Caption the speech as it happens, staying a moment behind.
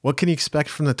What can you expect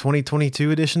from the 2022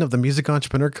 edition of the Music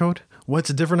Entrepreneur Code? What's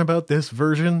different about this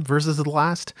version versus the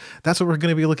last? That's what we're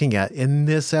going to be looking at in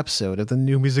this episode of the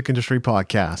New Music Industry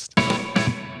Podcast.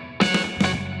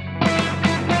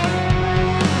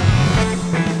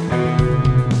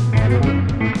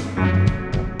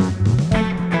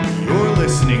 You're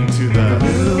listening to the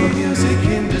New Music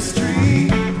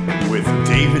Industry with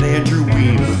David Andrew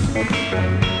Weeb.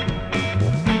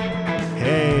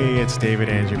 Hey, it's David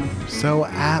Andrew. So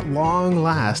at long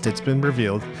last, it's been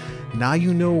revealed. Now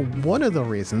you know one of the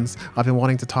reasons I've been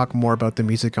wanting to talk more about the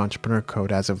Music Entrepreneur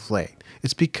Code as of late.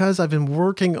 It's because I've been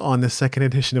working on the second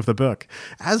edition of the book.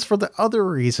 As for the other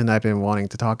reason I've been wanting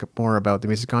to talk more about the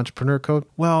Music Entrepreneur Code,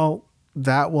 well,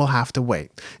 that will have to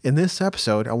wait. In this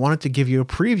episode, I wanted to give you a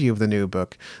preview of the new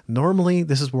book. Normally,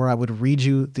 this is where I would read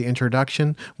you the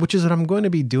introduction, which is what I'm going to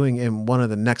be doing in one of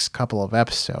the next couple of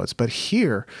episodes. But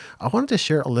here, I wanted to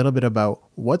share a little bit about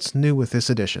what's new with this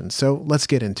edition. So let's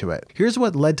get into it. Here's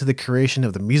what led to the creation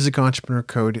of the Music Entrepreneur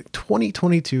Code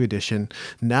 2022 edition,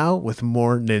 now with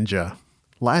more Ninja.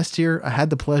 Last year, I had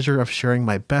the pleasure of sharing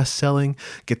my best-selling,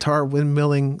 guitar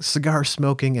windmilling, cigar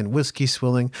smoking, and whiskey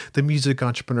swilling, the Music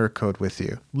Entrepreneur Code with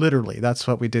you. Literally, that's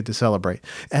what we did to celebrate.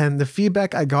 And the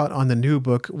feedback I got on the new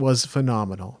book was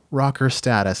phenomenal. Rocker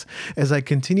status. As I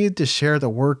continued to share the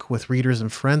work with readers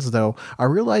and friends, though, I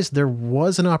realized there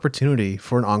was an opportunity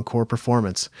for an encore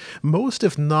performance. Most,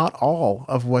 if not all,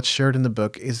 of what's shared in the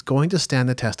book is going to stand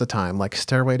the test of time, like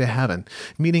Stairway to Heaven,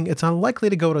 meaning it's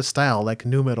unlikely to go to style like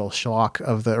nu metal schlock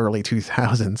of the early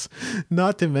 2000s.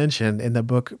 Not to mention, in the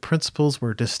book, principles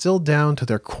were distilled down to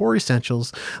their core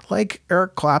essentials, like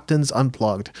Eric Clapton's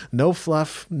Unplugged. No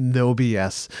fluff, no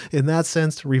BS. In that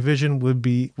sense, revision would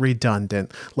be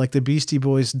redundant, like the Beastie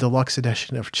Boys deluxe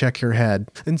edition of Check Your Head.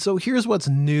 And so here's what's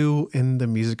new in the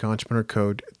Music Entrepreneur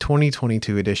Code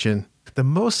 2022 edition. The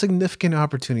most significant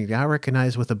opportunity I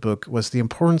recognized with the book was the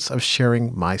importance of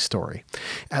sharing my story.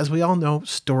 As we all know,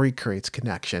 story creates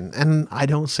connection. And I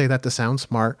don't say that to sound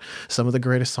smart. Some of the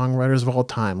greatest songwriters of all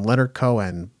time, Leonard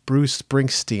Cohen, Bruce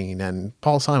Springsteen, and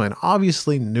Paul Simon,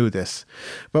 obviously knew this.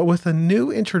 But with a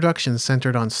new introduction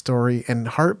centered on story and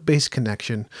heart-based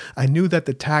connection, I knew that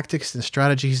the tactics and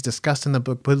strategies discussed in the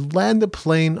book would land the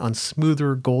plane on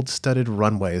smoother, gold-studded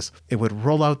runways. It would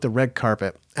roll out the red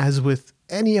carpet. As with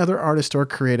any other artist or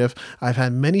creative, I've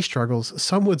had many struggles.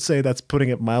 Some would say that's putting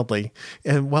it mildly.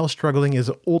 And while struggling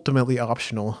is ultimately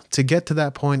optional, to get to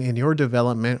that point in your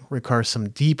development requires some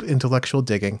deep intellectual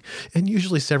digging and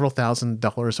usually several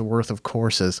 $1,000s worth of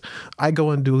courses. I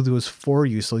go and do those for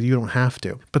you so you don't have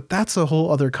to. But that's a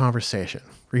whole other conversation.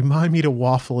 Remind me to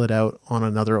waffle it out on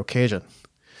another occasion.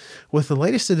 With the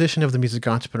latest edition of the Music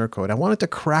Entrepreneur Code, I wanted to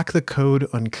crack the code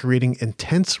on creating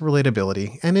intense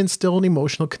relatability and instill an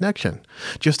emotional connection,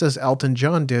 just as Elton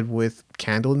John did with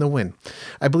Candle in the Wind.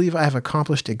 I believe I have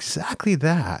accomplished exactly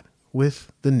that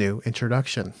with the new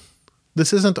introduction.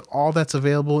 This isn't all that's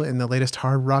available in the latest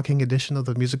hard-rocking edition of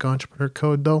the Music Entrepreneur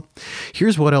Code, though.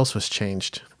 Here's what else was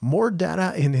changed. More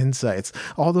data and insights.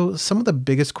 Although some of the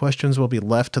biggest questions will be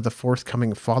left to the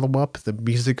forthcoming follow-up, the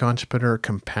Music Entrepreneur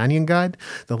Companion Guide,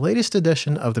 the latest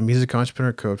edition of the Music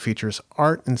Entrepreneur Code features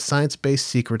art and science-based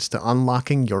secrets to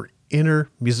unlocking your inner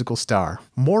musical star.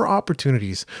 More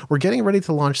opportunities. We're getting ready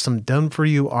to launch some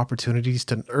done-for-you opportunities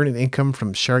to earn an income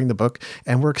from sharing the book,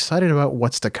 and we're excited about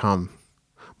what's to come.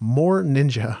 More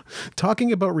Ninja.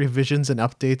 Talking about revisions and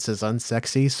updates is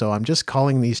unsexy, so I'm just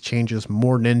calling these changes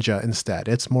More Ninja instead.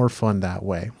 It's more fun that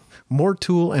way. More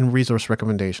tool and resource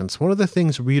recommendations. One of the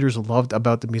things readers loved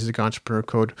about the Music Entrepreneur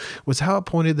Code was how it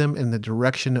pointed them in the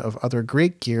direction of other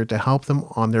great gear to help them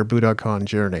on their Budokan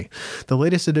journey. The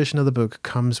latest edition of the book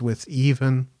comes with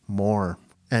even more.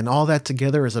 And all that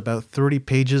together is about 30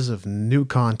 pages of new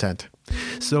content.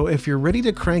 So if you're ready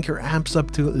to crank your amps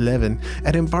up to 11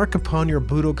 and embark upon your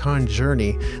Budokan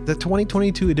journey, the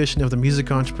 2022 edition of the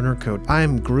Music Entrepreneur Code,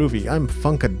 I'm groovy, I'm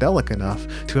funkadelic enough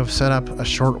to have set up a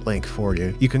short link for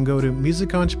you. You can go to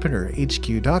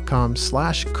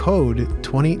musicentrepreneurhq.com/code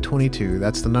 2022.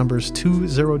 That's the numbers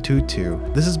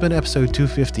 2022. This has been episode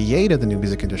 258 of the New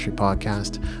Music Industry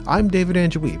Podcast. I'm David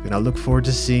Andrew Weeb, and I look forward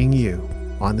to seeing you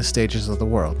on the stages of the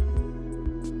world.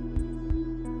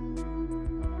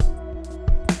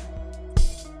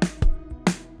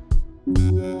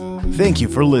 Thank you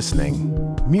for listening.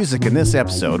 Music in this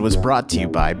episode was brought to you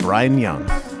by Brian Young.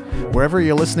 Wherever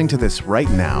you're listening to this right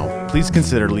now, please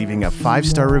consider leaving a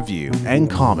 5-star review and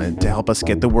comment to help us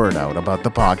get the word out about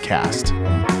the podcast.